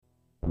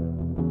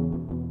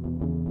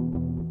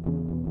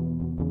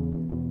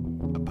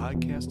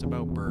podcast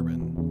about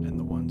bourbon and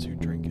the ones who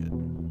drink it.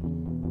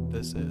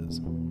 This is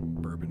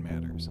Bourbon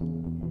Matters.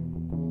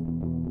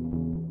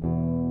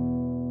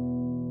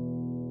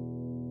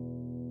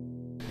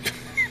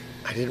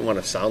 I didn't want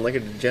to sound like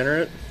a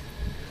degenerate.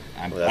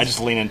 I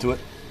just lean into it.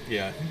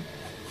 Yeah.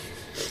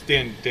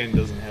 Dan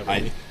doesn't have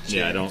any.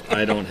 I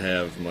don't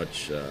have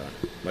much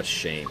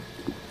shame.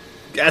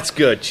 That's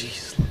good.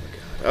 Jeez, oh my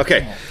God.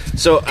 Okay,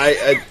 so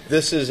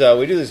this is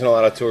we do this in a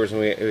lot of tours, and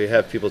we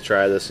have people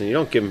try this, and you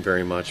don't give them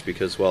very much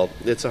because, well,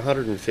 it's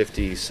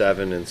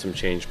 157 and some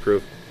change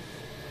proof.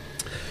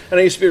 And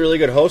I used to be a really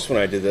good host when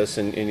I did this,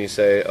 and you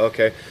say,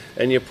 okay,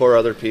 and you pour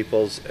other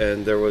people's,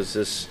 and there was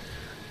this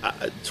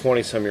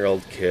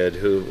 20-some-year-old kid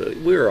who,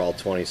 we were all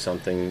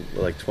 20-something,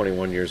 like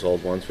 21 years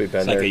old once. We've been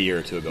it's there. like a year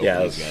or two ago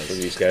for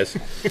these guys.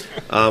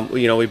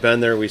 We've been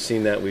there, we've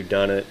seen that, we've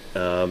done it,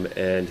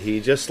 and he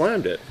just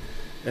slammed it.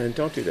 And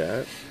don't do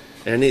that.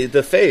 And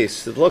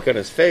the look on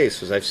his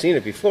face was, I've seen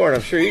it before, and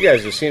I'm sure you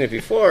guys have seen it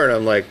before. And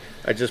I'm like,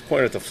 I just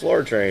pointed at the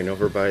floor drain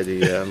over by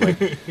the. I'm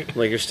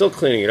like, you're still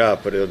cleaning it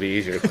up, but it'll be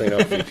easier to clean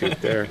up if you puke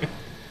there.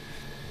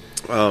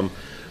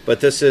 But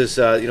this is,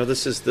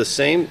 this is the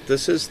same.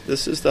 This is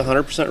the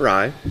 100%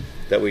 rye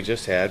that we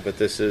just had, but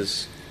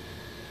this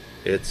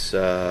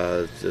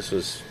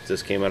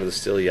came out of the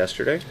still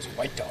yesterday. It's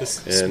White Dog.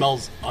 This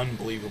smells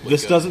unbelievably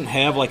This good. doesn't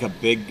have like a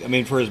big. I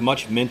mean, for as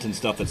much mint and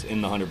stuff that's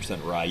in the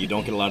 100% rye, you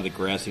don't get a lot of the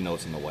grassy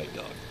notes in the White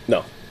Dog.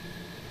 No,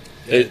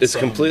 it's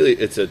completely.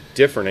 It's a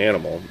different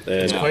animal.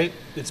 And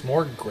It's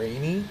more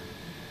grainy.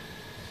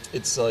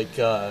 It's like.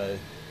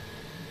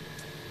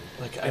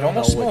 It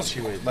almost smells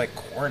like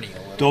corny a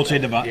little. Dolce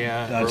bit.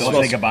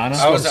 Dolce Gabbana.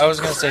 I was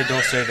gonna say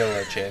Dulce de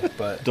Leche,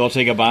 but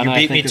Dolce Gabbana.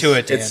 you beat me to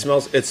it, Dan.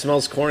 It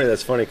smells corny.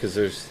 That's funny because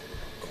there's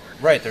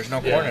there's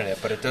no corn in it,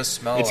 but it does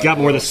smell. It's like got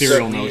more of the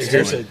cereal notes.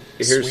 Here's to a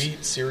it.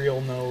 sweet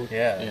cereal note.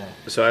 Yeah.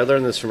 So I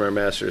learned this from our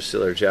master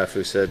distiller Jeff,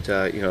 who said,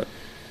 so you're gonna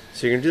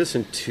do this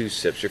in 2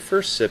 sips. Your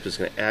first sip is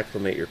gonna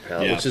acclimate your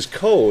palate, which is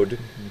code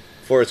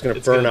for it's gonna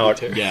burn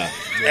out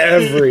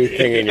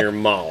everything in your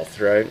mouth,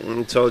 right?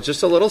 And so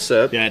just a little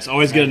sip. Yeah, it's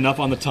always good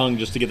enough on the tongue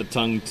just to get the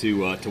tongue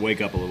to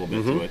wake up a little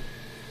bit to it.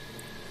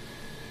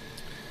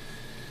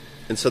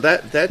 And so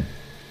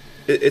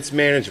it's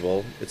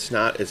manageable. It's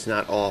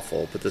not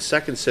awful, but the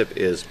second sip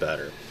is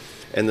better.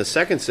 And the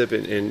second sip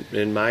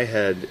in my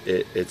head,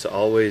 it's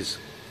always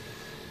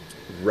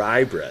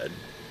rye bread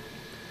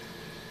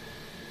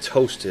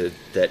toasted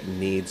that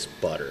needs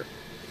butter.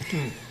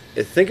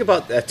 Think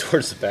about that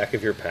towards the back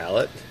of your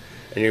palate,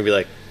 and you're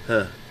going to be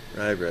like,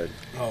 rye bread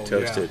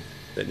toasted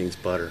that needs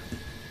butter.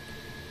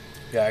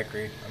 Yeah, I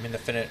agree. I mean,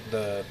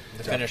 the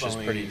finish is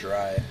pretty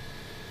dry.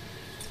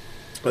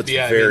 It's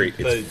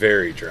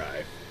very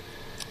dry.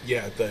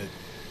 Yeah,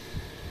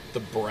 the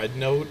bread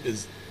note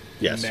is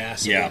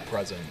massively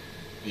present.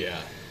 Yeah.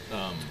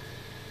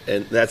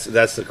 And that's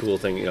the cool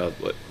thing,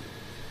 what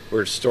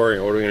we're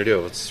storing. What are we going to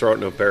do? Let's throw it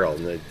in a barrel.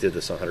 And they did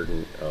this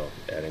adding water.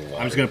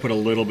 I'm just going to put a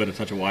little bit, a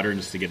touch of water in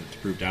just to get it to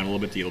proof down a little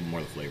bit to yield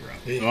more of the flavor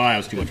out. That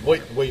was too much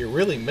water. What you're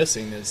really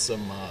missing is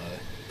some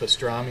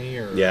pastrami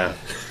or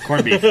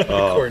corned beef.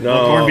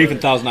 Corned beef in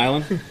Thousand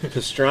Island.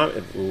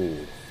 Pastrami.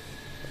 Ooh,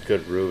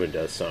 good Reuben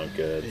does sound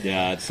good.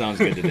 Yeah, it sounds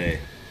good today.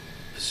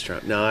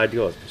 Pastrami. No, I'd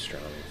go with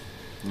pastrami.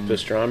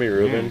 Pastrami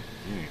Reuben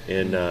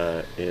in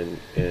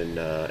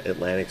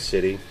Atlantic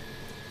City,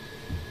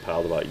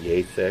 piled about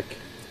yay thick.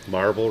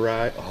 Marble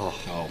rye.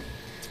 Oh.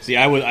 See,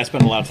 I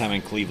spent a lot of time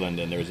in Cleveland,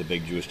 and there was a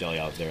big Jewish deli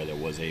out there that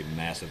was a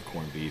massive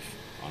corned beef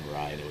on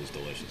rye, and it was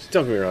delicious.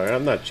 Don't get me wrong.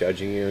 I'm not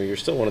judging you. You're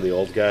still one of the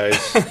old guys.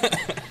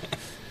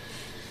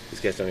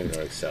 These guys don't even know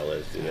what Excel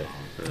is, do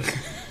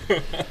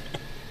they?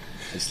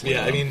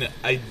 Yeah, I mean,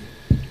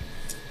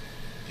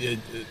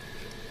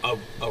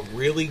 a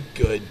really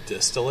good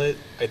distillate,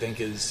 I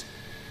think, is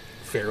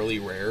fairly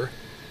rare.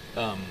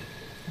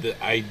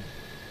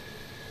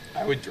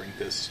 I would drink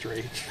this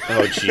straight.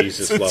 Oh,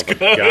 Jesus, love of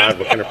God.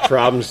 What kind of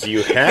problems do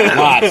you have?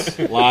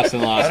 Lots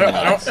and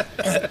lots.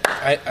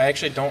 I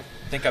actually don't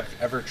think I've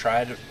ever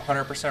tried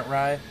 100%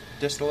 rye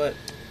distillate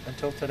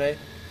until today.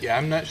 Yeah,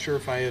 I'm not sure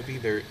if I have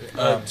either.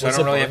 So I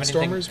don't really have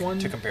anything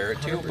to compare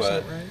it to,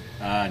 but...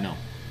 no.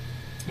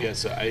 Yeah,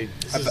 so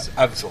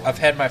I've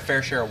had my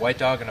fair share of White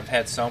Dog, and I've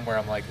had some where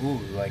I'm like, ooh,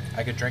 like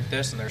I could drink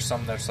this, and there's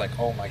some that's like,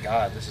 oh my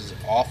God, this is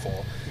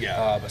awful.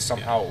 Yeah. But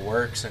somehow it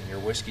works, and your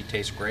whiskey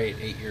tastes great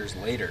 8 years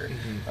later.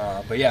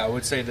 Mm-hmm. But yeah, I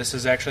would say this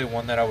is actually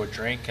one that I would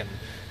drink, and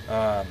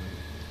I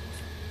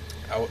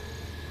would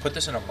put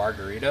this in a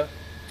margarita.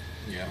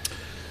 Yeah.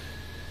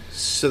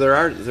 So there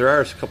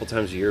are a couple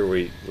times a year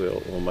we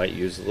might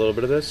use a little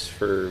bit of this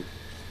for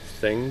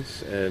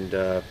things, and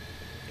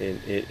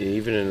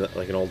even in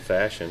like an old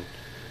fashioned.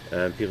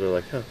 And people are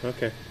like,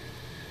 okay.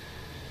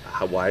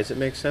 Why does it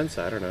make sense?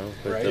 I don't know,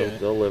 but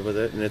they'll live with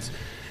it, and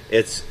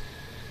it's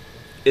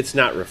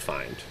not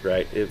refined,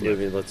 right? I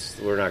mean,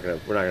 we're not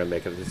gonna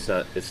make it.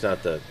 It's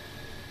not the.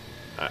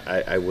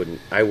 I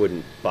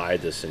wouldn't buy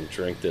this and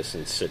drink this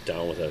and sit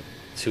down with a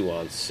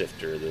 2-ounce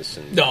sifter. This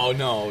and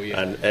No,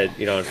 yeah.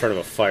 in front of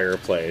a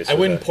fireplace. I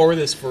wouldn't pour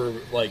this for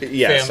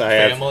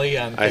family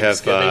on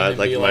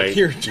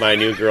Thanksgiving. My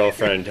new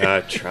girlfriend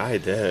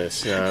tried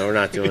this. No, we're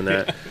not doing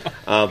that.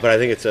 But I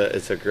think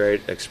it's a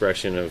great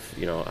expression of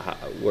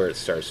where it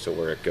starts to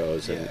where it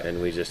goes,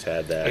 and we just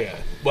had that. Yeah.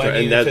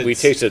 Well, we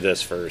tasted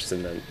this first,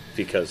 and then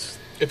because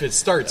if it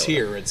starts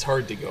here, it's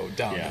hard to go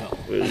downhill.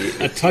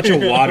 A touch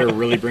of water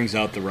really brings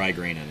out the rye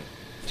grain in it.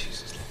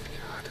 Jesus,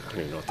 God, I don't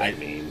even know what that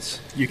means.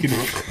 You can.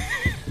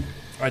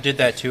 I did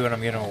that too, and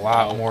I'm getting a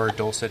lot more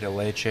dulce de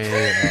leche.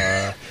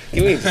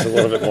 Give me just a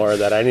little bit more of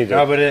that. I need to.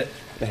 No, but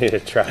I need to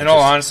try. In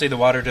all honesty, the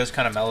water does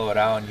kind of mellow it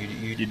out, and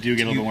you do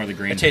get a little bit more of the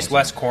grain. It tastes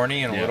less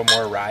corny and a little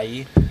more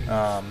rye,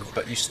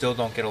 but you still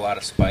don't get a lot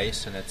of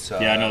spice, and it's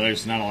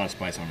there's not a lot of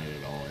spice on it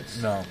at all.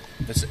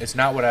 It's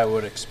not what I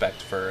would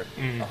expect for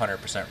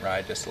 100%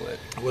 rye distillate.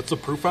 What's the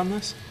proof on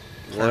this?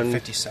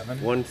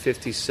 157.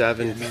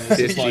 157,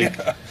 50.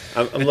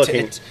 I'm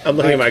looking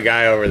at my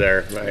guy over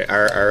there,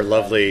 our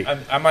lovely.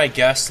 I might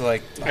guess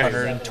like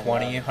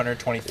 120,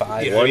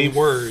 125. Yeah, I mean,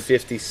 we're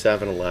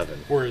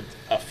 57.11. We're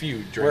a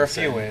few drinks. We're a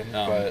few in,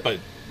 but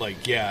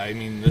I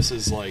mean, this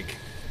is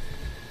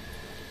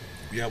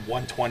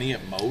 120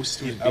 at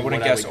most. I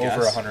wouldn't guess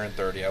over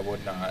 130. I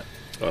would not.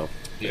 Well,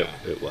 yeah,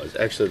 it was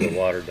actually the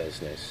water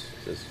does nice.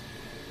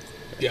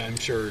 Yeah, I'm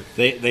sure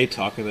they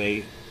talk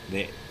they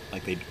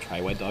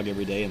try White Dog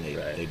every day, and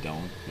they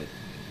don't. But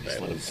just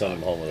let them send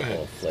them home with a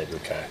whole flavor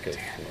packet.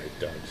 White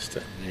Dog.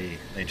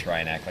 They try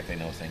and act like they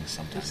know things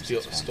sometimes.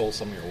 Stole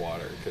some of your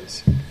water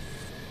because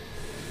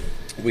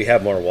we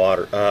have more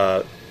water.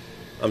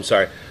 I'm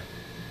sorry.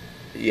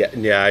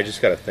 Yeah. I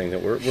just got a thing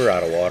that we're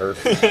out of water.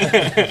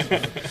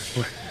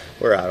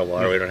 We're out of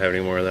water. We don't have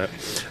any more of that.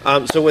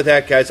 So with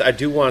that, guys, I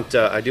do want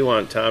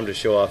Tom to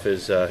show off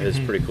his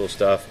pretty cool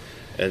stuff.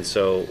 And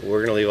so we're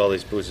going to leave all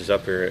these boozes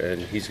up here,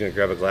 and he's going to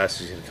grab a glass.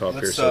 He's going to come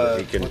up here so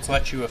that he can... Let's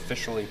let you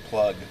officially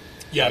plug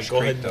Rush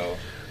Creek, ahead. though.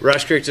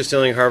 Rush Creek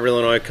Distilling, Harvard,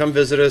 Illinois. Come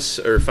visit us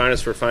or find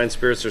us where fine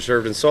spirits are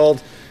served and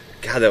sold.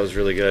 God, that was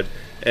really good.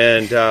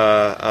 And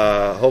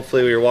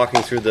hopefully we were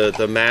walking through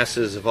the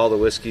masses of all the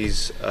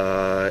whiskeys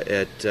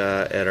at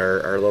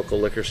our local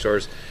liquor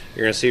stores.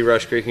 You're going to see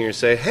Rush Creek, and you're going to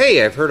say,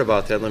 hey, I've heard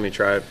about that. Let me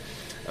try it.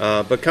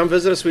 But come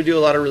visit us. We do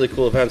a lot of really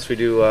cool events. We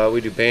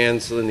do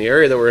bands in the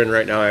area that we're in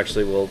right now.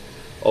 Actually, we'll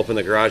open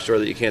the garage door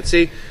that you can't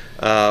see.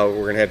 We're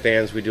going to have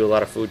bands. We do a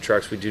lot of food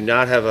trucks. We do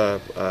not have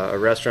a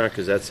restaurant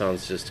because that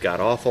sounds just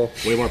god-awful.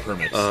 Way more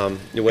permits.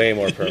 Way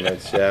more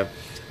permits, yeah.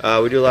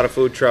 We do a lot of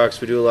food trucks.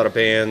 We do a lot of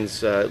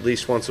bands, at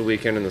least once a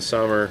weekend in the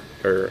summer.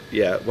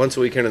 Once a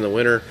weekend in the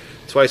winter,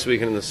 twice a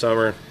weekend in the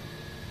summer.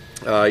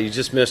 You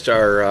just missed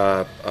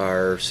our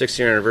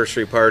 60th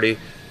anniversary party.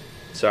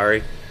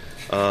 Sorry.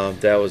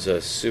 That was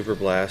a super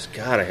blast.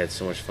 God, I had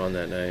so much fun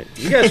that night.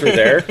 You guys were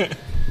there.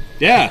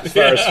 Yeah, it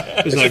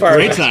was a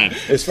great time.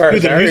 As far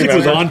as the music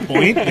was on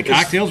point, the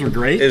cocktails were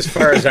great. As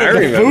far as I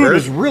remember, the food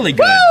was really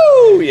good.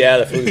 Woo! Yeah,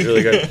 the food was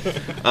really good.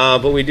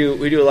 But we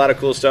do a lot of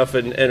cool stuff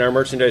in our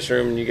merchandise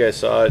room, and you guys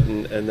saw it.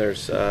 And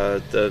there's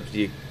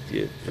the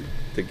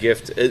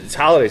gift. It's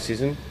holiday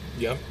season.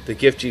 Yep. The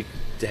gift you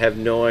have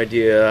no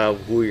idea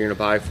who you're going to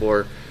buy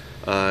for.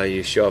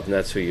 You show up, and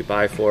that's who you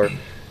buy for.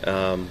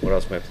 What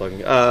else am I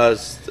plugging?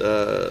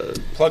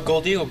 Plug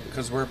Gold Eagle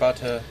because we're about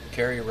to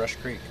carry Rush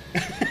Creek.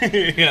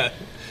 Yeah,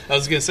 I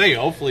was gonna say.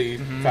 Hopefully,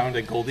 found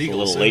a Gold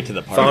Eagle. A little late to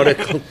the party.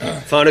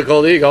 Found a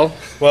Gold Eagle.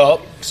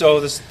 Well,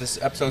 so this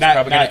episode's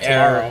probably going to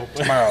air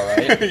tomorrow,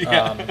 right?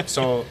 Yeah.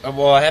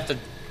 I have to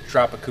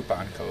drop a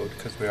coupon code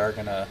because we are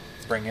going to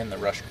bring in the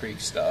Rush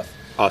Creek stuff.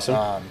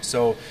 Awesome.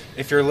 So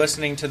if you're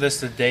listening to this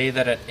the day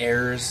that it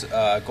airs,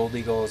 Gold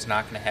Eagle is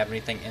not going to have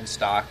anything in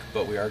stock,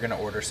 but we are going to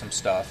order some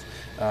stuff.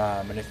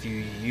 And if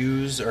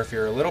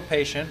you're a little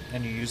patient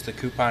and you use the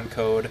coupon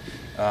code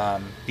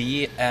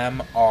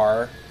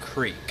BMR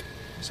Creek,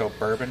 so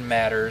Bourbon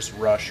Matters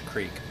Rush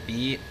Creek,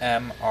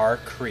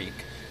 BMR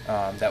Creek,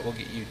 that will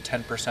get you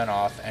 10%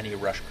 off any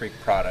Rush Creek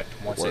product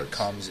once it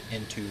comes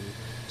into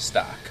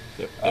stock.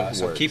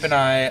 So keep an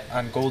eye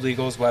on Gold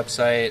Eagle's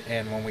website,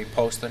 and when we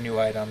post the new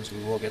items,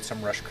 we will get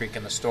some Rush Creek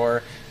in the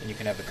store, and you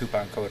can have the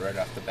coupon code right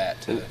off the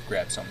bat to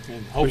grab some.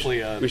 And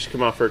hopefully, we should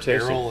come out for a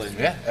tasting.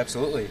 Yeah,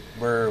 absolutely.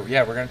 We're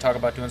going to talk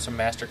about doing some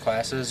master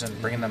classes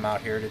and bringing them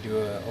out here to do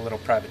a little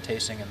private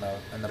tasting in the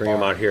Bring bar.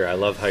 them out here. I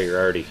love how you're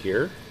already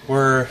here.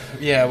 Whatever.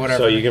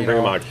 So you can bring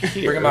them out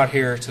here. Bring them out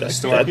here to the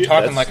store. I'm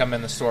talking like I'm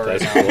in the store right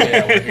now. Cool.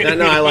 Yeah, we're here.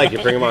 No, I like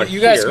it. Bring them out here.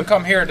 You guys can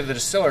come here to the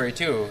distillery,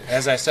 too.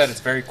 As I said,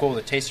 it's very cool.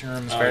 The tasting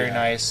room is very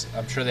nice.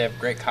 I'm sure they have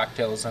great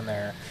cocktails in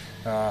there.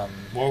 Well,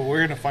 we're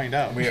going to find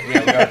out. We are going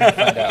to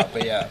find out,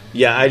 but yeah.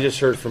 Yeah, I just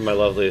heard from my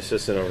lovely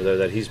assistant over there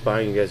that he's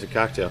buying you guys a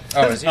cocktail.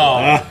 Oh, is he?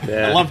 Yeah.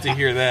 Yeah. I love to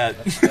hear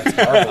that. That's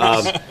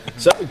marvelous.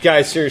 So,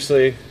 guys,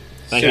 seriously,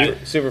 Thank you.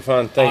 super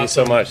fun. Thank you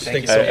so much.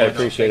 Thank you so much. I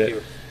appreciate Thank it.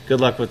 you. Good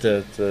luck with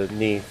the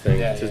knee thing.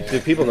 Yeah. Do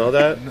people know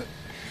that?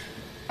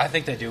 I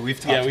think they do. We've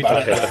talked we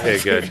about talked it. about Okay,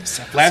 good.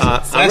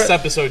 Last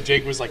episode,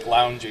 Jake was like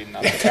lounging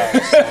on the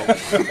couch. So.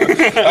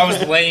 I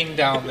was laying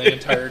down the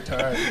entire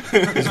time.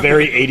 It's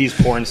very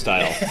 80s porn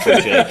style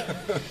for Jake.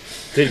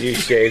 Did you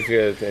shave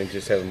and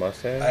just have a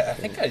mustache? I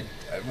think I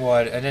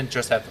didn't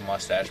just have the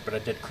mustache, but I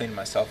did clean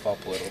myself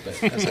up a little bit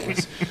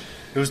because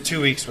it was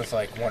 2 weeks with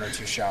like 1 or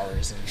 2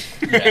 showers.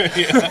 And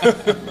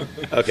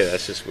Okay,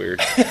 that's just weird.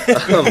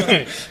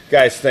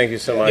 Guys, thank you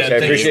so much. I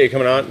appreciate you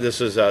coming on. This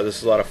is a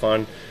lot of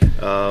fun.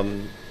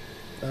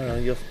 I don't know.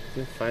 You'll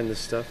find this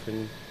stuff,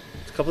 and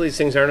a couple of these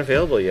things aren't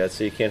available yet,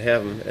 so you can't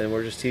have them. And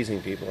we're just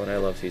teasing people, and I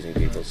love teasing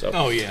people. So,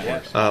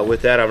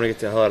 with that, I'm gonna get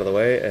the hell out of the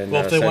way. And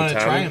if they want to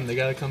try them, they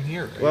got to come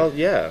here. Right? Well,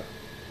 yeah.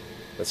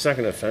 That's not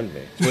going to offend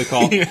me. It's what we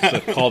call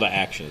it's a call to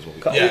action. Is what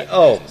we call it. it.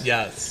 Oh,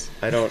 yes.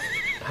 I don't.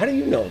 How do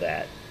you know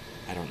that?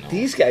 I don't know.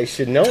 These guys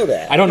should know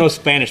that. I don't know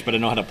Spanish, but I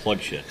know how to plug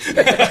shit.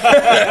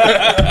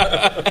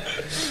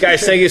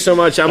 Guys, thank you so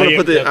much. I'm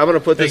gonna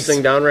put this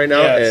thing down right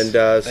now, and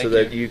so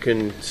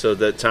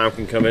that Tom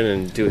can come in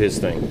and do his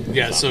thing.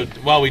 Yeah. So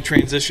while we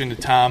transition to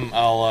Tom,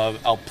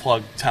 I'll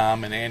plug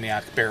Tom and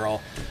Antioch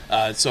Barrel.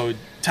 So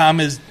Tom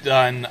has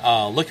done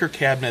liquor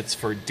cabinets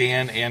for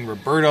Dan and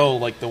Roberto,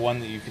 like the one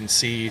that you can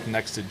see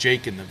next to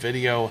Jake in the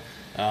video.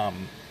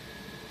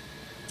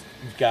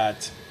 You've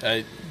got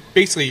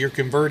basically you're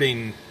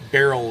converting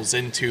barrels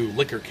into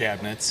liquor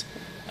cabinets.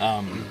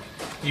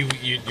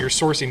 You're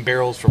sourcing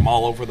barrels from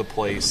all over the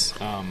place.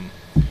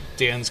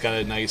 Dan's got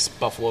a nice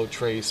Buffalo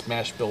Trace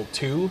Mash Bill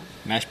 2.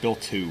 Mash Bill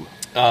 2.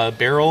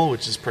 Barrel,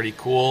 which is pretty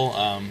cool.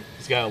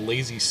 He's got a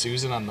Lazy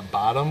Susan on the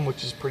bottom,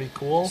 which is pretty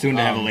cool. Soon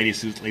to have a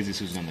Lazy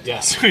Susan on the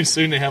top. Yeah,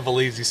 soon to have a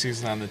Lazy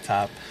Susan on the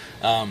top.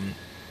 And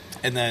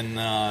then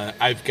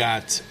I've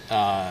got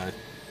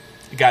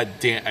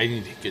Dan. I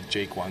need to get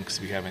Jake one because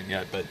we haven't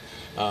yet, but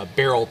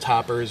barrel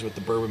toppers with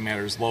the Bourbon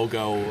Matters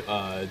logo,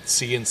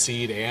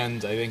 CNC'd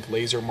and I think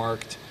laser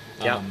marked.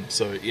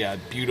 So yeah,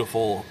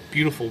 beautiful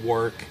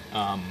work.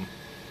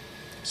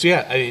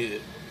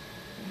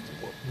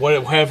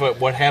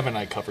 What haven't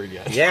I covered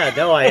yet? Yeah,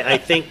 no, I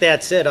think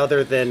that's it.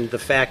 Other than the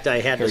fact I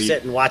had to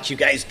sit and watch you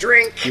guys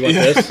drink. You want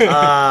this?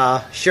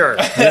 Sure.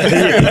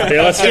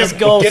 Let's just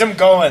go. Get them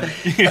going.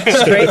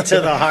 Straight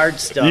to the hard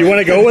stuff. Do you want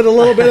to go with a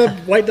little bit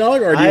of White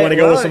Dog, or do you want to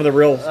go with some of the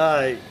real?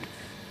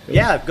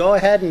 Yeah, go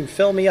ahead and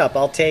fill me up.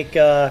 I'll take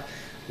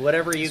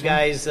whatever you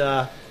guys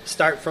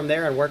start from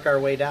there and work our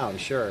way down.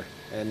 Sure.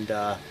 And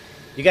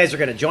you guys are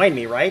going to join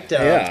me, right?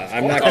 Yeah,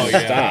 I'm not going to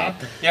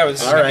stop. Yeah,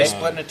 this is going to be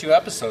split into 2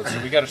 episodes,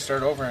 so we got to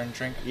start over and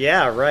drink.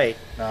 Yeah, right.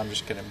 No, I'm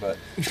just kidding, but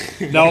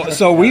no.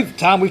 So we've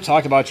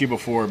talked about you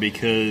before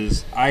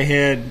because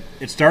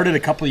it started a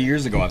couple of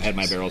years ago. I've had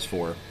my barrels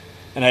for,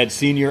 and I had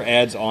seen your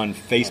ads on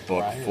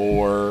Facebook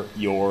for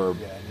your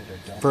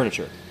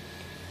furniture,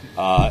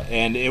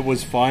 and it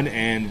was fun.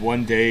 And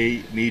one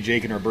day, me,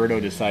 Jake, and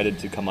Roberto decided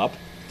to come up,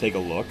 take a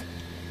look.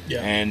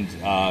 Yeah.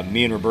 And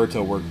me and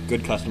Roberto were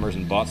good customers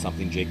and bought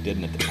something Jake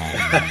didn't at the time.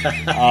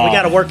 We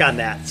got to work on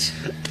that.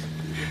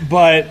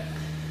 But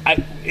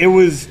it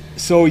was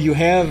so you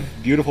have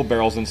beautiful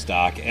barrels in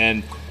stock,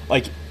 and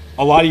like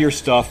a lot of your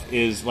stuff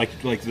is like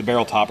the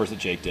barrel toppers that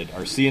Jake did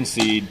are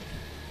CNC'd.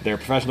 They're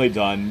professionally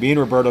done. Me and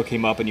Roberto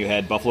came up, and you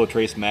had Buffalo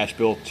Trace Mash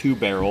Bill 2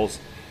 barrels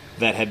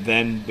that had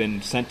then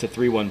been sent to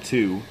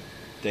 312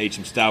 to age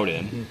some stout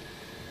in. Mm-hmm.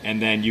 And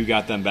then you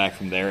got them back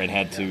from there and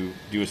had to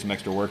do some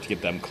extra work to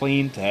get them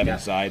clean to have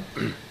inside.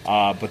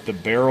 But the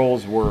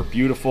barrels were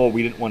beautiful.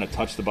 We didn't want to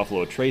touch the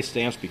Buffalo Trace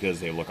stamps because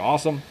they look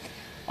awesome.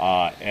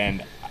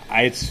 And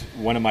it's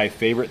one of my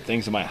favorite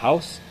things in my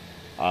house.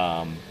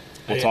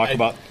 We'll talk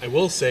about. I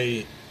will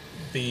say,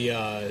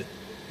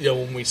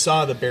 when we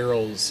saw the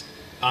barrels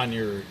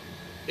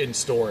in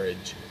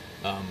storage,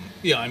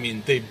 I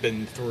mean they've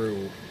been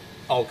through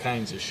all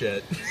kinds of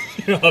shit.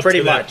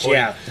 Pretty much,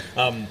 yeah.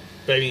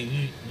 But I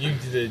mean, you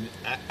did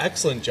an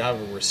excellent job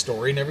of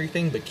restoring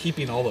everything, but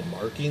keeping all the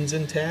markings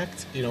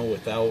intact.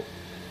 Without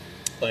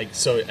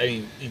so. I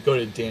mean, you go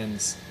to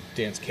Dan's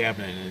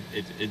cabinet,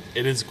 and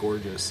it is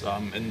gorgeous.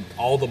 And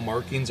all the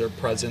markings are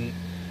present.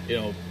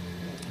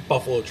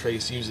 Buffalo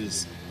Trace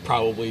uses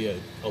probably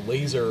a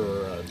laser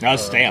or a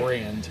stamp.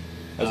 brand.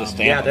 That was a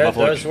stamp. Yeah,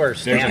 those were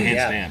stamped. They're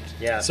hand stamped.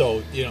 Yeah.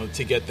 So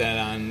to get that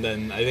on,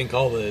 then I think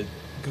all the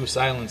Goose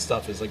Island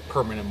stuff is like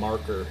permanent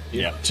marker,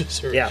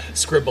 just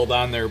scribbled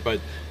on there.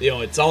 But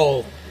it's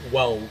all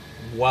well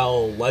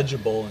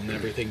legible and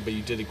everything. But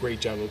you did a great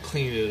job of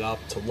cleaning it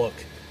up to look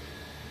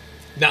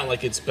not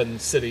like it's been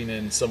sitting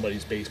in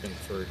somebody's basement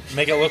for.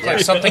 Make it look like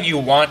something you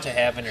want to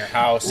have in your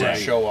house and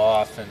show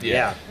off, and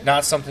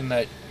not something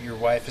that your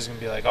wife is going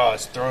to be like,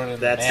 let's throw it in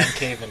the man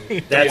cave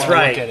and that's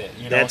right. Look at it.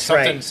 That's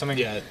something.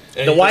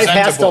 The wife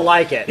has to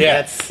like it.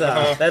 Yeah.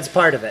 That's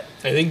part of it.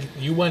 I think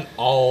you went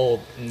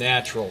all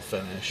natural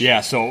finish.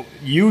 Yeah, so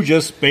you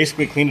just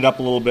basically cleaned it up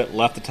a little bit,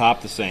 left the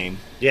top the same.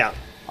 Yeah.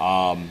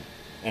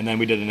 And then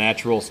we did a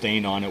natural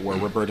stain on it where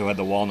Roberto had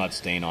the walnut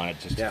stain on it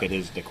just to fit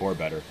his decor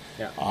better.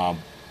 Yeah.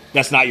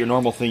 That's not your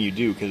normal thing you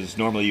do because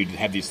normally you'd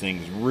have these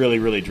things really,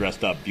 really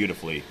dressed up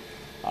beautifully,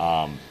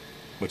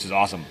 which is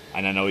awesome.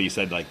 And I know you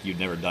said you'd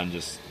never done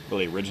just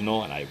really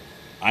original, and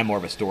I'm more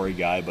of a story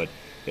guy, but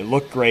it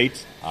looked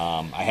great.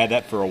 I had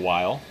that for a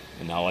while,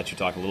 and I'll let you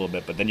talk a little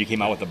bit. But then you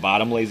came out with the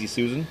bottom Lazy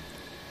Susan,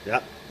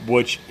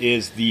 which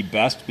is the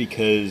best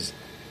because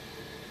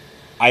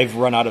I've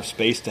run out of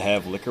space to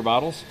have liquor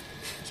bottles,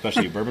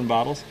 especially bourbon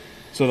bottles.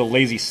 So the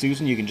Lazy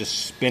Susan, you can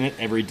just spin it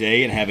every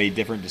day and have a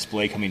different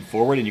display coming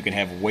forward, and you can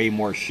have way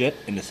more shit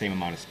in the same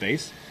amount of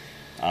space,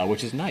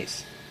 which is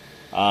nice.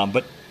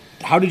 But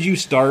how did you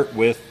start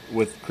with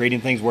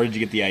creating things? Where did you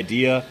get the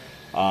idea?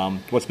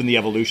 What's been the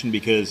evolution?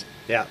 Because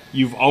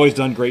you've always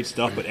done great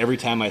stuff, but every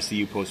time I see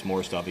you post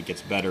more stuff, it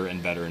gets better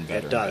and better and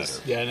better. It does.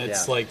 And better. Yeah, and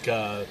it's like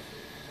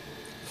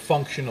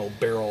functional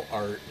barrel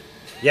art.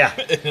 Yeah,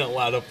 in a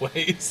lot of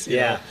ways. You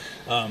know?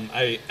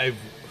 I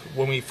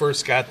when we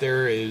first got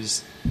there,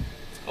 is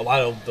a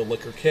lot of the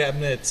liquor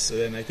cabinets,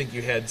 and I think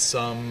you had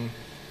some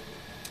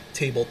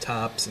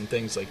tabletops and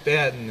things like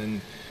that, and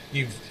then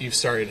you've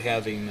started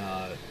having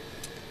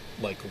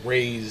like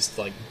raised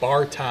like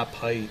bar top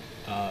height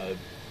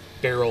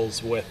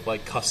barrels with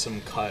like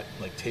custom cut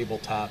like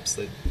tabletops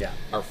that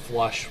are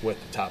flush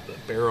with the top of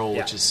the barrel,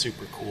 which is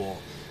super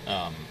cool.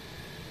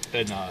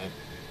 And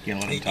you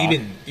know,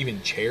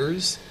 even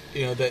chairs,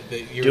 you know, that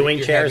you're doing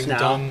you're chairs having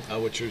now,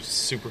 done, which is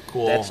super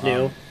cool. That's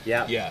new.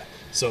 Yeah.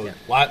 So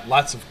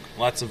lots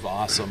of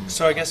awesome.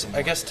 So I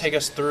guess take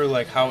us through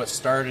like how it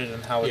started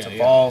and how it's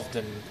evolved,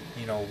 and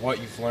you know what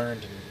you've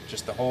learned and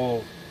just the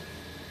whole.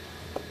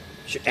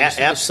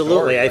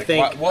 Absolutely, like, I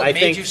think. What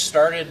made you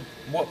started?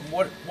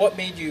 What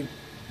made you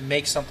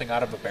make something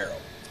out of a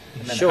barrel?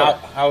 And then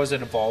how has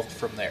it evolved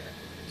from there?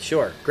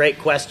 Sure, great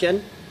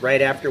question.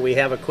 Right after we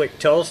have a quick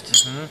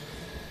toast,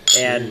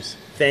 and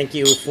thank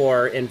you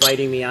for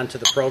inviting me onto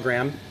the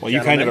program. Well,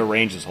 you kind of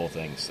arranged this whole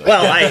thing. So.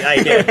 Well,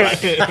 I did.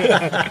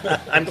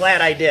 But I'm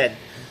glad I did.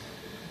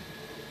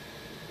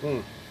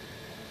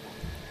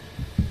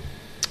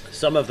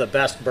 Some of the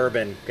best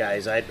bourbon,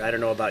 guys. I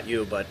don't know about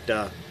you,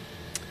 but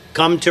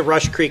come to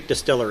Rush Creek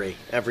Distillery,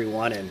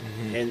 everyone, and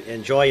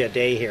enjoy a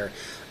day here.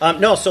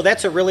 So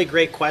that's a really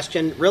great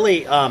question.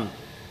 Really,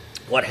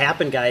 what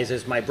happened, guys,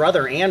 is my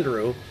brother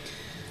Andrew,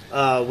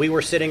 we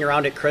were sitting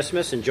around at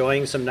Christmas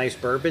enjoying some nice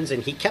bourbons,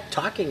 and he kept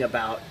talking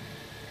about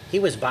he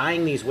was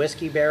buying these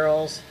whiskey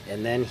barrels,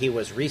 and then he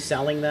was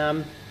reselling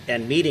them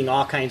and meeting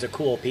all kinds of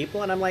cool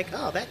people. And I'm like,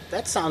 oh,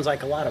 that sounds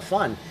like a lot of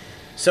fun.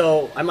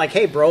 So I'm like,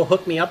 hey, bro,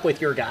 hook me up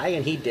with your guy.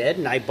 And he did,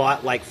 and I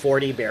bought like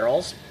 40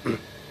 barrels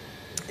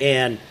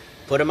and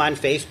put them on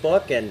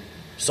Facebook and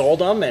sold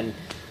them. And,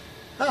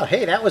 oh,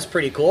 hey, that was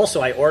pretty cool.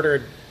 So I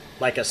ordered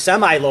like a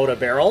semi-load of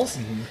barrels.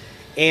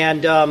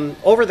 And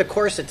over the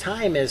course of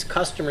time, as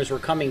customers were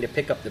coming to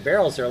pick up the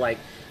barrels, they're like,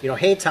 you know,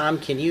 hey, Tom,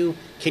 can you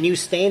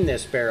stain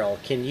this barrel?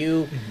 Can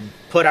you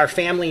put our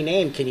family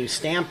name? Can you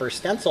stamp or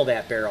stencil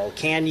that barrel?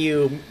 Can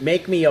you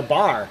make me a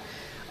bar?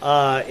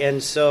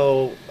 And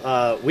so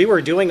we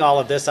were doing all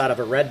of this out of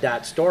a Red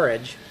Dot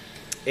storage.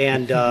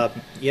 And,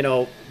 you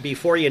know,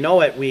 before you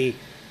know it,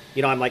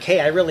 I'm like, hey,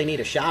 I really need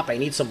a shop. I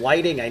need some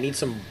lighting. I need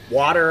some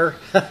water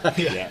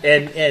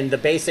and the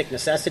basic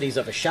necessities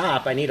of a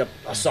shop. I need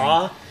a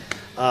saw,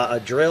 a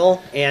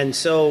drill. And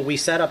so we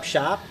set up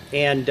shop,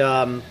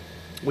 and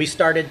we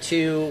started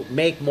to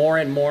make more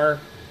and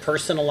more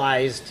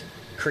personalized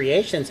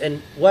creations.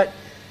 And what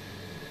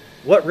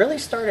really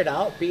started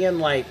out being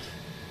like,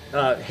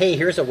 hey,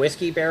 here's a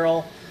whiskey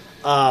barrel,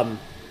 kind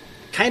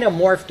of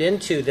morphed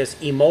into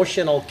this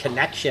emotional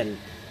connection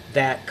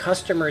that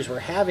customers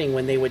were having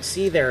when they would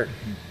see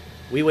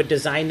we would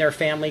design their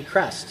family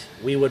crest.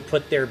 We would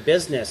put their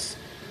business,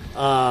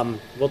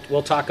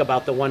 we'll talk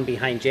about the one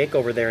behind Jake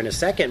over there in a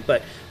second,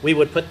 but we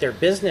would put their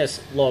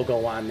business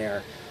logo on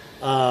there.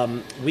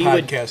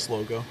 Podcast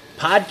logo,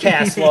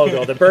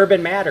 the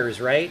Bourbon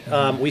Matters, right?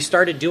 We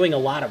started doing a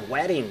lot of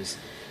weddings,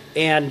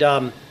 and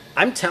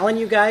I'm telling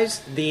you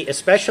guys,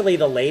 especially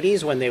the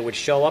ladies, when they would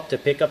show up to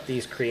pick up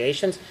these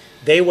creations,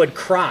 they would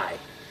cry.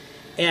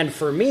 And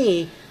for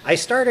me, I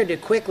started to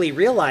quickly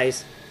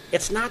realize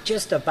it's not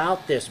just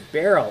about this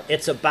barrel,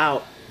 it's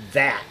about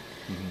that.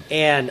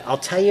 And I'll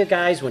tell you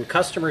guys, when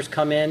customers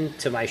come in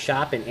to my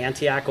shop in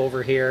Antioch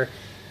over here,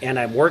 and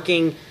I'm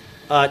working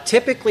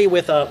typically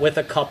with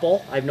a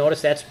couple, I've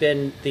noticed that's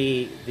been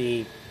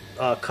the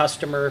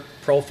customer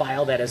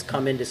profile that has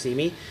come in to see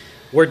me.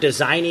 We're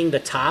designing the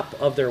top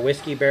of their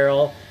whiskey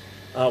barrel.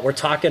 We're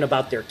talking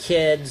about their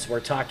kids. We're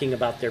talking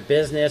about their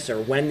business, or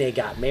when they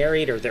got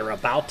married, or they're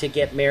about to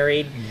get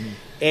married.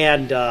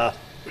 And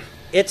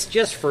it's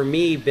just, for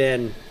me,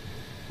 been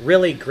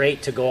really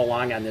great to go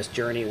along on this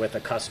journey with a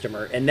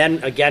customer. And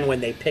then, again, when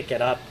they pick it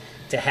up,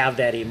 to have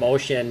that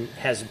emotion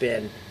has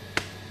been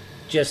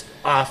just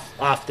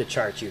off the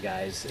charts, you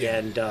guys.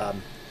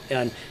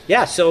 And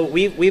so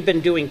we've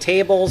been doing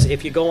tables.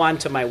 If you go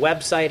onto my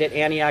website at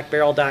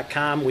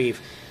AntiochBarrel.com,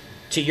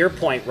 to your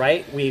point,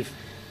 right,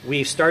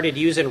 we've started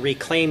using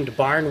reclaimed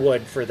barn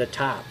wood for the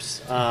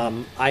tops.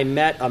 I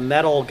met a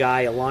metal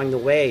guy along the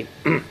way,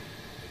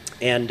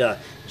 and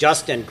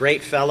Justin,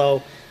 great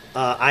fellow,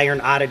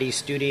 Iron Oddity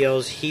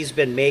Studios. He's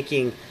been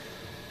making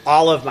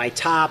all of my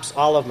tops,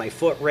 all of my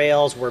foot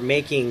rails. We're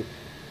making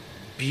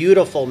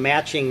beautiful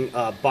matching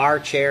bar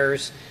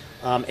chairs.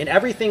 And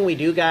everything we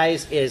do,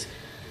 guys, is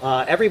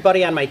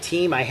everybody on my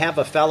team. I have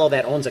a fellow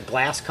that owns a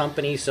glass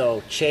company.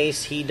 So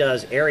Chase, he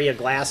does area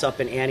glass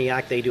up in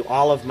Antioch. They do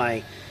all of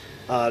my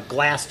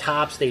glass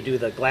tops. They do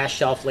the glass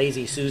shelf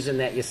Lazy Susan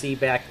that you see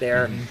back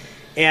there.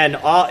 And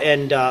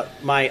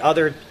my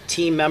other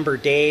team member,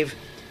 Dave,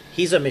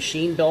 he's a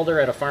machine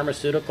builder at a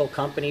pharmaceutical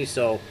company.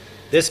 So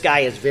this guy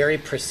is very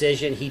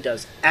precision. He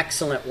does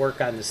excellent work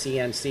on the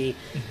CNC.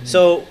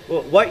 So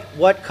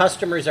what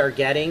customers are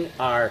getting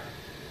are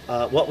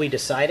what we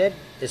decided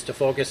is to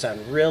focus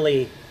on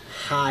really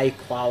high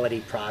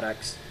quality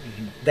products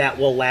that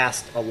will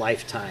last a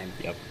lifetime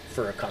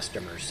for a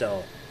customer.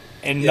 So,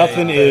 and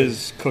nothing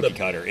is cookie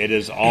cutter. It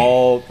is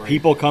all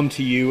people come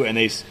to you and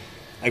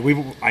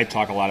I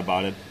talk a lot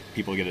about it.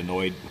 People get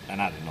annoyed,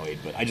 not annoyed,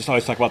 but I just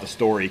always talk about the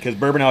story because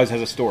bourbon always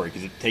has a story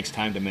because it takes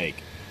time to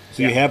make.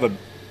 So you have a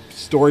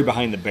story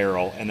behind the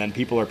barrel, and then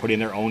people are putting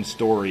their own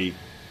story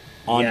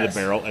onto the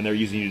barrel, and they're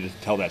using you to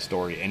tell that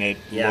story, and it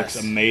looks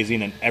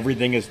amazing, and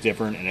everything is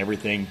different, and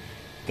everything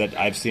that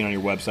I've seen on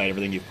your website,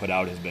 everything you've put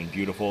out has been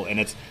beautiful, and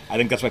I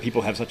think that's why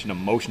people have such an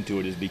emotion to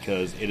it, is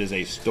because it is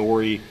a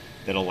story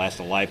that'll last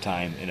a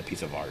lifetime in a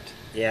piece of art.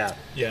 Yeah,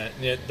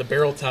 the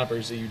barrel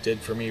toppers that you did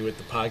for me with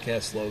the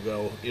podcast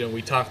logo,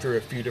 we talked through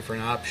a few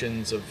different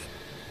options of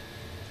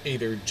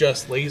either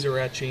just laser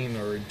etching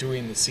or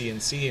doing the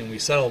CNC, and we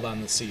settled on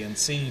the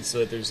CNC so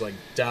that there's like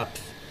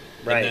depth,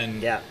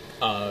 and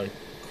then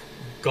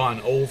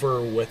gone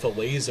over with a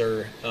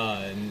laser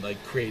and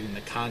like creating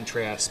the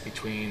contrast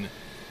between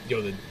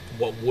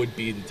what would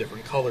be the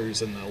different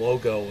colors in the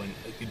logo, and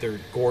they're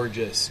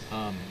gorgeous,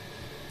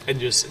 and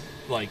just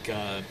like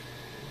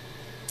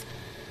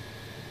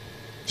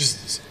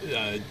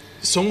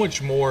so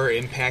much more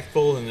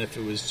impactful than if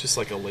it was just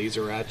like a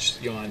laser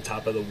etch, on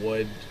top of the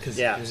wood, because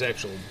there's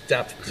actual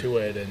depth to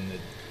it, and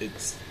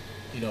it's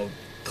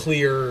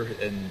clear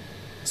and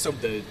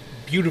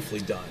beautifully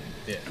done.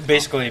 Yeah.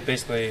 Basically,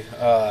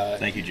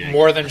 thank you, Jake.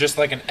 More than just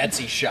like an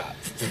Etsy shop,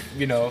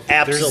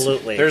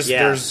 Absolutely,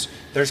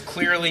 There's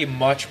clearly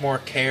much more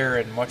care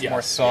and much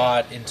more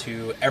thought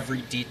into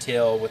every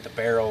detail with the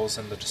barrels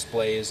and the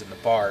displays and the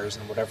bars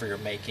and whatever you're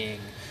making.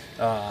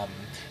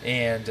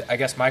 And I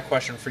guess my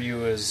question for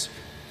you is,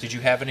 did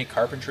you have any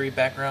carpentry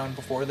background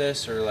before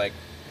this, or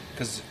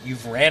because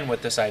you've ran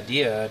with this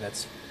idea and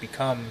it's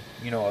become,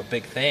 a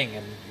big thing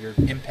and you're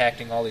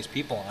impacting all these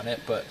people on it,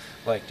 but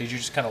did you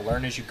just kind of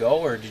learn as you go,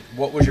 or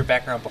what was your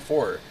background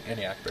before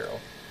Antioch Barrel?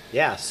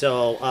 Yeah,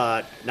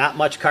 so not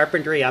much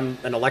carpentry. I'm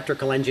an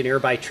electrical engineer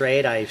by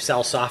trade. I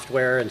sell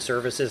software and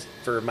services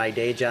for my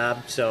day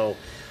job. So,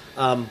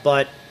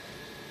 but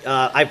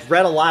I've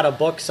read a lot of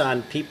books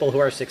on people who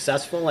are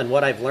successful, and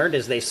what I've learned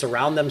is they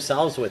surround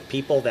themselves with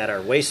people that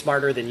are way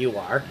smarter than you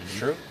are.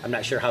 True. I'm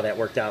not sure how that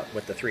worked out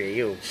with the three of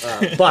you,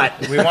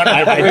 but we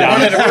wanted to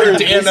bring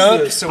Dan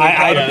up, so we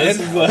brought him in.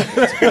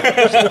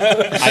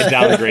 I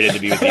downgraded to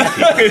be with these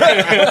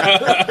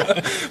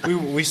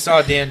people. we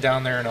saw Dan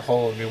down there in a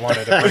hole, and we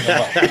wanted to bring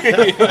him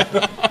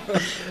up.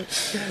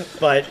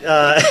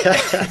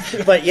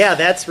 But yeah,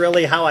 that's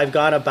really how I've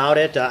gone about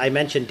it. I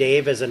mentioned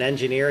Dave as an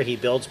engineer. He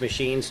builds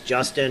machines.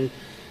 Justin,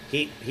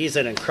 he's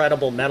an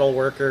incredible metal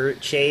worker.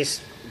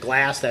 Chase,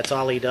 glass, that's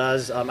all he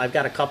does. I've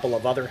got a couple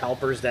of other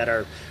helpers that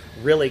are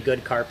really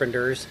good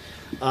carpenters.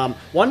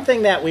 One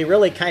thing that we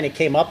really kind of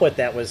came up with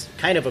that was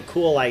kind of a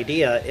cool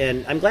idea,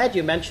 and I'm glad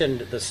you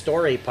mentioned the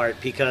story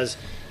part, because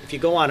if you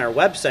go on our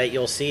website,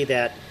 you'll see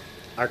that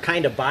our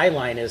kind of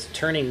byline is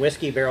turning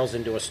whiskey barrels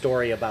into a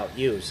story about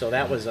you. So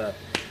that was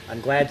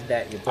I'm glad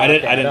that you brought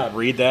that up. I didn't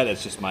read that.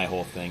 It's just my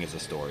whole thing is a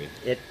story.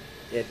 It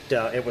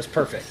was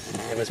perfect.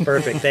 It was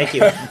perfect. Thank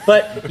you.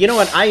 But an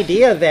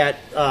idea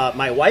that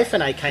my wife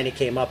and I kind of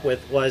came up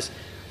with was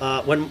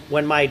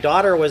when my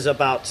daughter was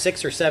about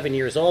 6 or 7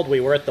 years old. We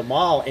were at the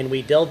mall and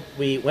we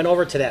went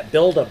over to that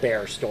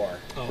Build-A-Bear store,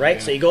 right?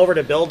 Yeah. So you go over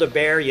to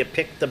Build-A-Bear, you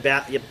pick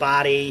your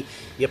body,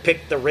 you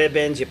pick the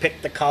ribbons, you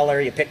pick the color,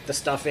 you pick the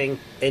stuffing,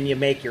 and you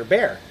make your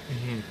bear.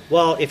 Mm-hmm.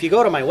 Well, if you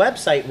go to my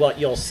website, what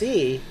you'll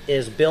see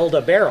is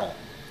Build-A-Barrel.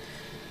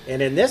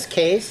 And in this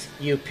case,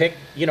 you pick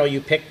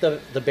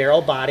the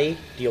barrel body.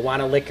 Do you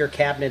want a liquor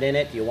cabinet in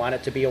it? Do you want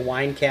it to be a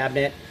wine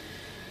cabinet?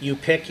 You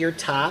pick your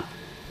top,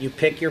 you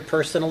pick your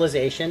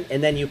personalization,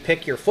 and then you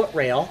pick your foot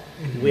rail.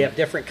 Mm-hmm. We have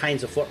different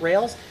kinds of foot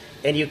rails,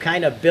 and you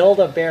kind of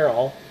build a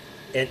barrel,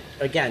 and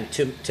again,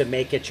 to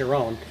make it your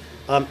own.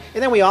 And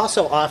then we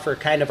also offer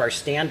kind of our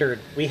standard.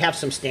 We have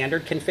some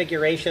standard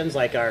configurations,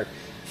 like our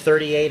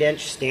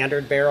 38-inch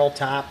standard barrel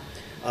top.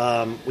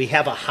 We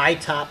have a high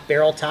top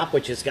barrel top,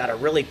 which has got a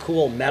really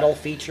cool metal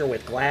feature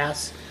with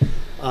glass.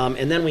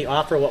 And then we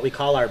offer what we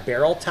call our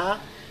barrel top,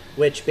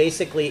 which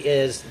basically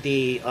is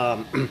the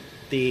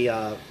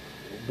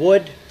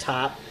wood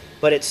top,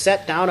 but it's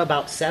set down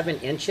about 7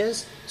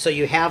 inches. So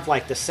you have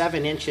like the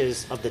 7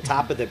 inches of the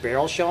top of the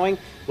barrel showing,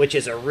 which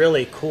is a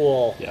really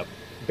cool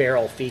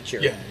barrel feature.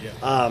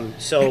 Yeah.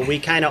 So we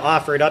kind of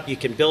offer it up. You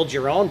can build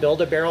your own,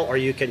 build a barrel, or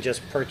you can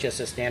just purchase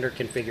a standard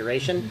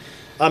configuration.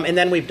 And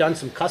then we've done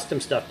some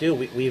custom stuff too.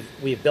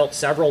 We've built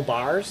several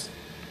bars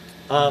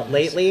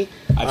lately.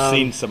 I've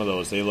seen some of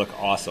those. They look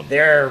awesome.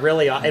 They're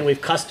really, and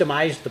we've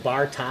customized the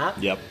bar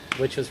top. Yep.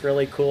 Which was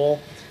really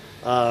cool.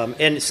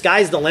 And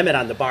sky's the limit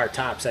on the bar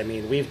tops. I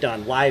mean, we've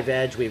done live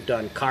edge, we've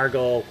done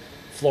cargo,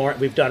 floor,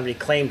 we've done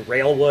reclaimed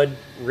railroad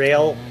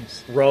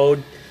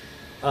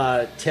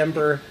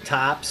timber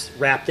tops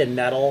wrapped in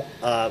metal.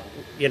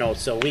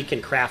 So we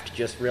can craft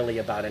just really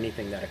about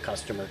anything that a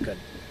customer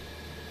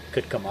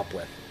could come up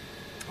with.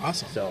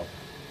 Awesome. So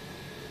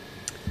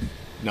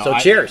No,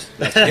 cheers.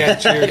 Yeah,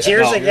 cheers.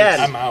 Cheers No, again.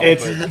 I'm out.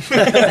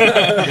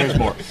 There's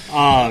more.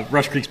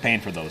 Rush Creek's paying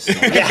for those. So.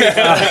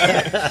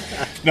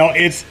 No,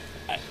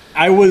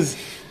 I was,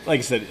 like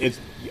I said,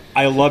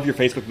 I love your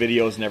Facebook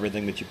videos and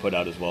everything that you put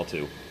out as well,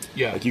 too.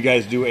 Yeah. Like, you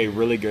guys do a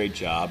really great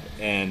job,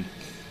 and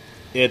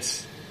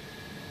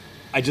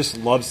I just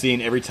love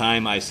seeing every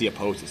time I see a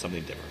post, it's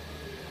something different.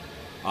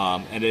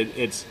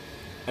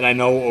 And I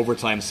know over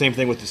time, same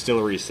thing with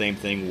distilleries, same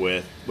thing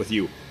with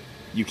you.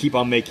 You keep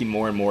on making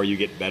more and more, you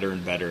get better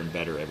and better and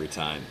better every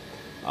time.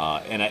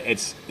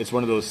 It's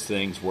one of those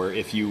things where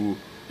if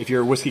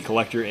you're a whiskey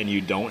collector and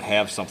you don't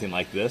have something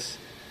like this,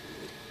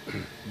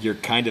 you're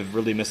kind of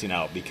really missing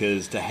out,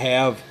 because to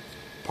have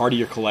part of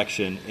your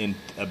collection in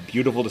a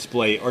beautiful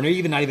display, or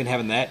even not even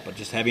having that, but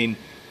just having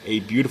a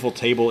beautiful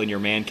table in your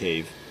man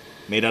cave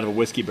made out of a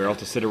whiskey barrel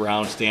to sit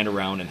around, stand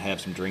around, and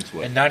have some drinks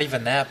with. And not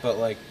even that, but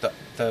like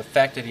the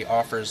fact that he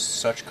offers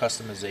such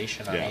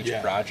customization on each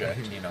project,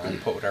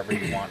 put whatever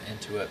you want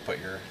into it, put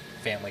your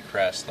family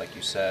crest, like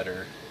you said,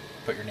 or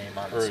put your name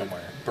on it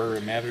somewhere.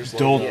 Bourbon Matters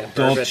logo.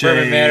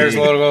 Bourbon Matters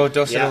logo,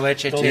 Dulce de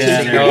Leche,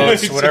 tasting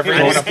notes, whatever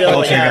you want to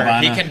put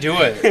there. He can do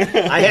it.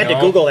 I had to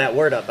Google that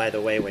word up, by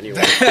the way, when you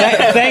were.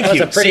 Thank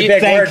you. It's a pretty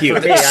big word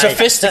for me.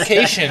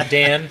 Sophistication,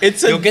 Dan.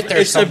 You'll get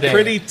there someday. It's a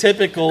pretty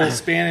typical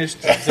Spanish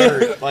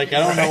dessert. Like, I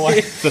don't know why.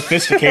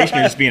 Sophistication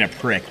or just being a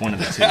prick, one of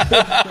the two.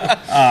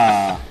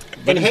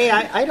 And hey,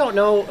 I don't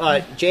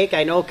know, Jake,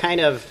 I know kind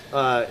of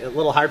a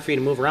little hard for you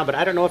to move around, but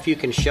I don't know if you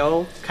can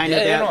show kind of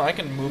that. I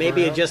can move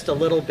maybe around. Just a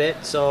little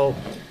bit. So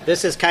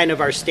this is kind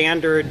of our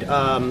standard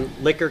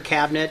liquor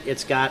cabinet.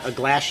 It's got a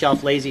glass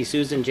shelf Lazy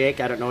Susan, Jake.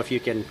 I don't know if you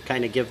can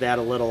kind of give that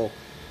a little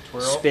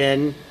twirl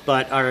spin,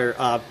 but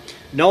our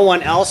no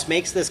one else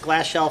makes this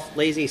glass shelf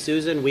Lazy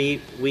Susan.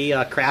 We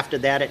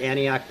crafted that at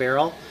Antioch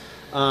Barrel.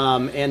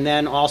 And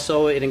then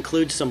also it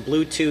includes some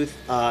Bluetooth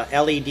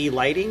LED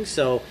lighting,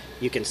 so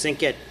you can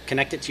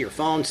connect it to your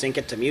phone, sync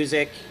it to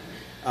music,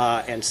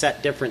 and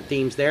set different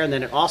themes there. And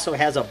then it also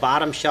has a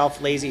bottom shelf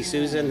Lazy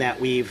Susan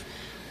that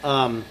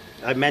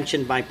I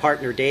mentioned my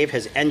partner Dave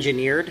has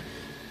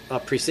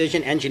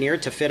precision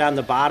engineered to fit on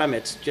the bottom.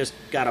 It's just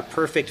got a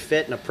perfect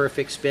fit and a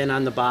perfect spin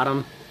on the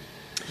bottom.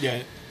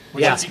 Yeah.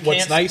 Yeah.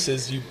 What's nice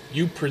is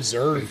you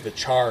preserve the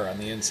char on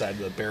the inside of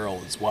the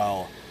barrel as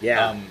well.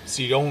 Yeah.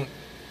 So you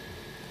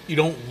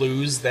don't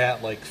lose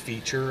that like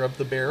feature of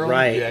the barrel.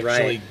 Right. You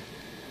actually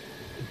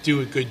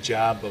do a good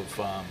job of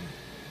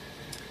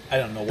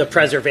the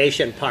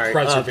preservation part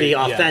of the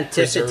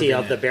authenticity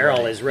of the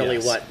barrel is really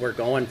what we're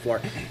going for.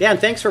 Yeah, and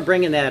thanks for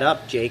bringing that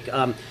up, Jake.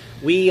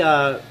 We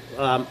all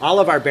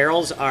of our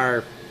barrels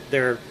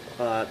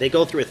they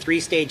go through a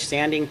 3-stage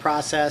sanding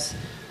process.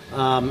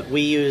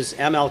 We use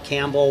ML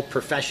Campbell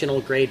professional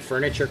grade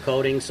furniture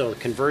coating, so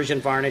conversion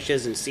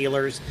varnishes and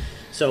sealers.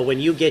 So when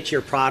you get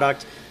your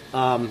product,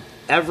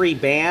 every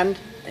band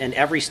and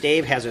every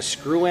stave has a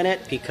screw in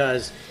it,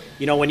 because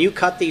when you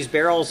cut these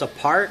barrels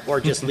apart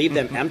or just leave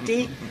them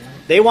empty,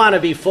 they want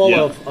to be full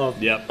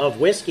of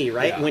whiskey,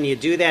 right? Yeah. When you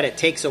do that, it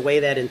takes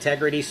away that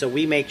integrity. So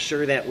we make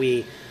sure that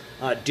we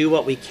do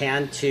what we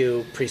can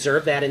to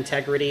preserve that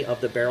integrity of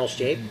the barrel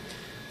shape.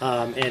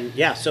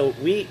 So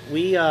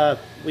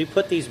we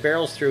put these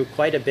barrels through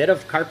quite a bit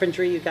of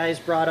carpentry, you guys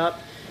brought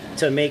up,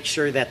 to make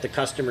sure that the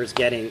customer's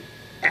getting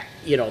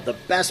the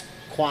best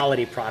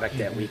quality product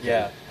that we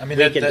can,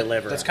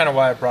 deliver. That's kind of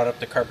why I brought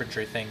up the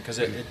carpentry thing, because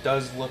it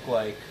does look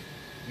like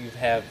you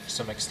have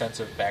some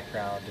extensive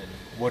background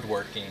in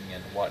woodworking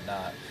and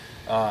whatnot.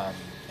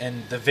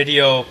 And the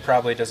video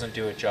probably doesn't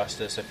do it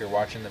justice if you're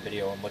watching the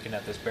video and looking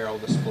at this barrel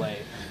display.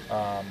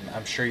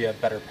 I'm sure you have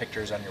better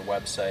pictures on your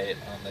website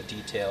on the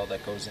detail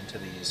that goes into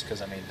these,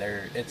 because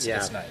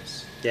it's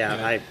nice. Yeah,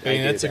 I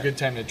mean that's a good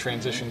time to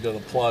transition to the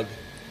plug.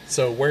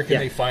 So where can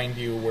they find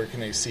you? Where can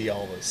they see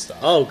all this stuff?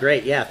 Oh,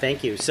 great. Yeah,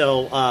 thank you.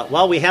 So,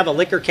 we have a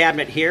liquor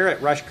cabinet here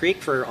at Rush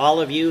Creek for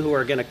all of you who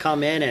are going to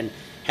come in and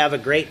have a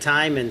great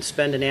time and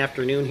spend an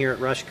afternoon here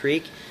at Rush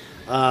Creek.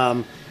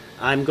 I'm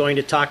going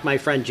to talk my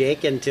friend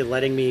Jake into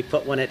letting me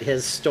put one at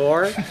his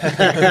store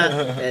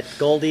at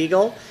Gold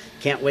Eagle.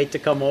 Can't wait to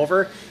come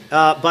over.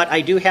 But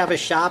I do have a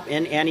shop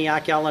in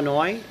Antioch,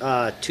 Illinois,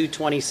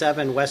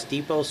 227 West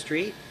Depot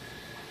Street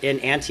in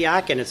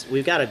Antioch, and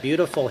we've got a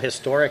beautiful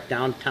historic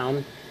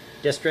downtown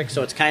district,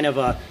 so it's kind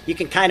of you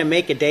can kind of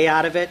make a day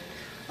out of it.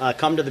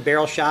 Come to the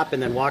barrel shop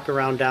and then walk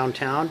around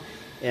downtown,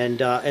 and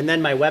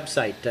then my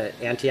website,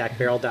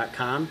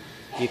 antiochbarrel.com.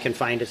 You can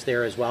find us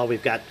there as well.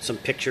 We've got some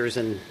pictures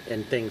and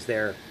things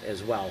there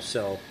as well.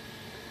 So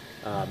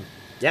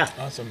Yeah.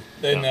 Awesome.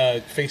 Then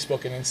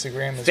Facebook and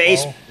Instagram as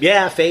well?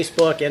 Yeah,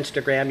 Facebook,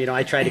 Instagram.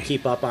 I try to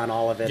keep up on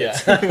all of it. Yeah.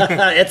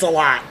 It's a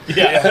lot.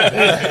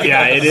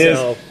 Yeah, it is.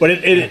 So- But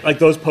it like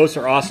those posts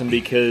are awesome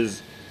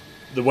because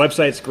the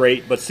website's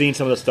great, but seeing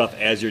some of the stuff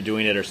as you're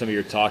doing it or some of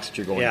your talks that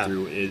you're going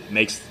through, it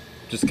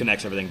just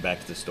connects everything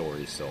back to the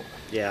story. So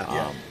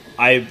Yeah.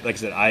 like I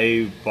said,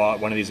 I bought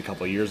one of these a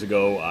couple of years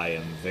ago. I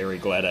am very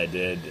glad I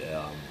did.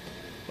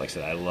 Like I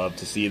said, I love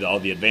to see all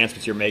the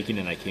advancements you're making,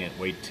 and I can't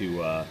wait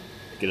to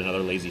get another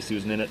Lazy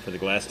Susan in it for the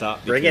glass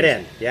top. Bring it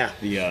in. Yeah.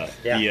 The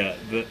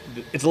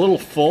it's a little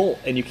full,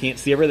 and you can't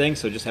see everything,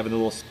 so just having a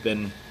little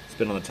spin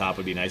on the top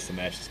would be nice to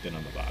match the spin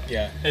on the bottom.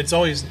 Yeah, it's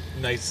always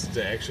nice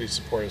to actually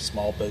support a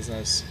small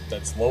business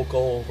that's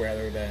local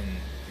rather than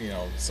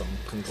some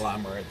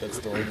conglomerate that's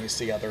throwing these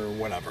together or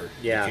whatever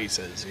the case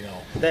is.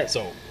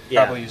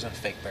 Probably using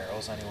fake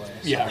barrels anyway.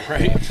 So. Yeah,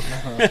 right.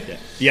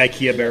 The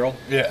IKEA barrel.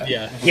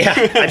 Yeah.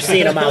 I've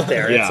seen them out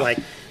there. Yeah. It's like,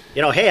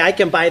 hey, I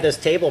can buy this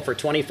table for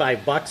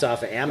 $25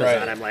 off of Amazon.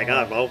 Right. I'm like,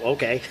 oh,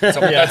 okay. That's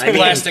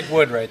plastic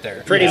wood right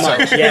there. Pretty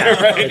much,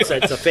 yeah. Right. It's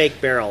a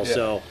fake barrel,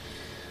 so.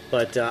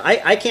 But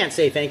I can't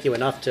say thank you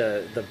enough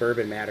to the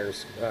Bourbon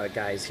Matters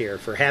guys here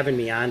for having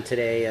me on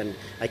today, and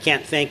I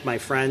can't thank my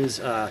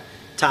friends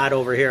Todd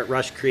over here at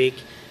Rush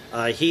Creek.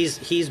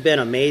 He's been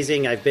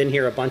amazing. I've been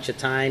here a bunch of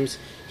times.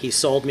 He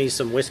sold me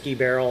some whiskey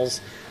barrels.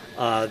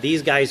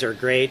 These guys are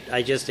great.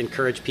 I just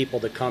encourage people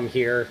to come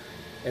here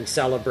and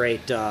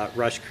celebrate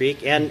Rush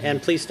Creek,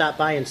 and please stop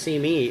by and see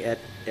me at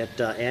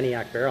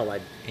Antioch Barrel.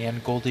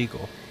 And Gold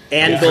Eagle.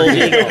 And Gold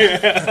Eagle.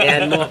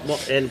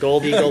 and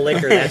Gold Eagle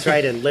Liquor. That's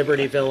right, in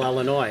Libertyville,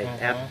 Illinois.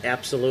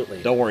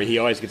 Absolutely. Don't worry, he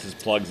always gets his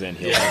plugs in.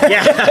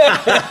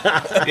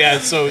 Yeah,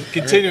 so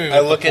continuing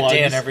I with look the at plugs.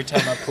 Dan every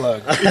time I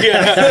plug.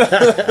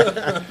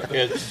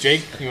 Yeah,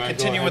 Jake, you want to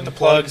Continue with the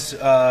plugs.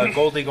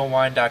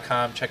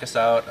 GoldEagleWine.com. Check us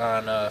out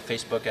on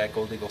Facebook at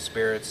Gold Eagle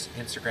Spirits,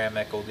 Instagram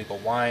at Gold Eagle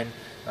Wine.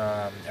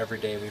 Every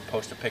day we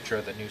post a picture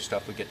of the new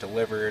stuff we get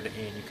delivered,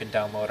 and you can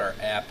download our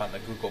app on the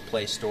Google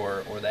Play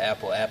Store or the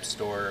Apple App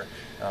Store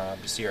to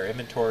see our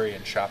inventory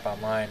and shop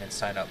online and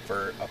sign up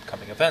for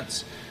upcoming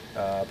events.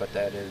 But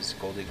that is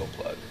Gold Eagle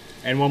plug.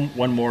 And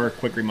one more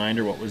quick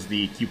reminder, what was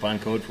the coupon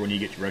code for when you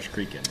get your Rush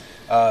Creek in?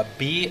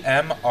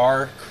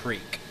 BMR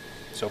Creek.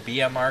 So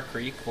BMR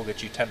Creek will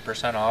get you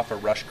 10% off a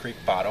Rush Creek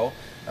bottle.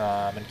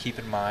 And keep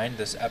in mind,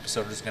 this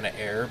episode is going to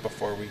air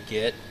before we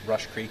get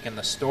Rush Creek in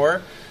the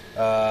store.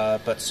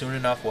 But soon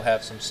enough, we'll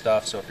have some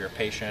stuff. So if you're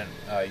patient,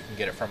 you can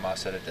get it from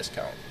us at a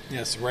discount.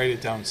 Yes, write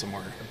it down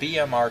somewhere.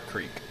 BMR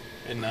Creek.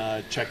 And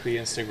check the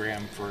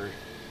Instagram for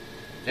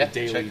the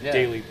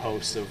daily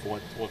posts of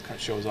what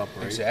shows up,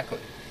 right? Exactly.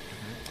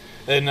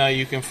 Then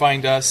you can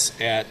find us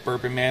at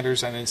Bourbon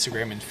Matters on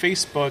Instagram and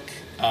Facebook.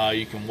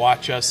 You can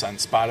watch us on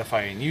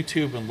Spotify and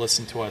YouTube and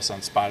listen to us on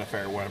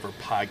Spotify or whatever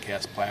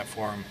podcast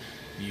platform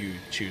you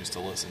choose to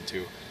listen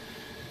to.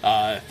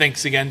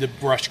 Thanks again to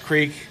Rush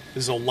Creek.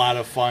 This is a lot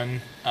of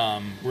fun.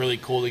 Really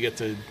cool to get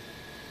to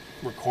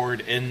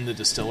record in the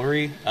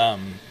distillery.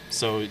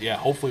 So, yeah,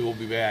 hopefully we'll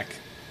be back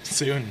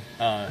soon.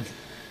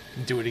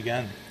 Do it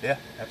again. Yeah,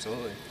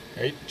 absolutely.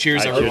 All right,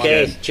 cheers, everyone.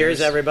 Okay,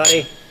 cheers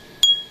everybody.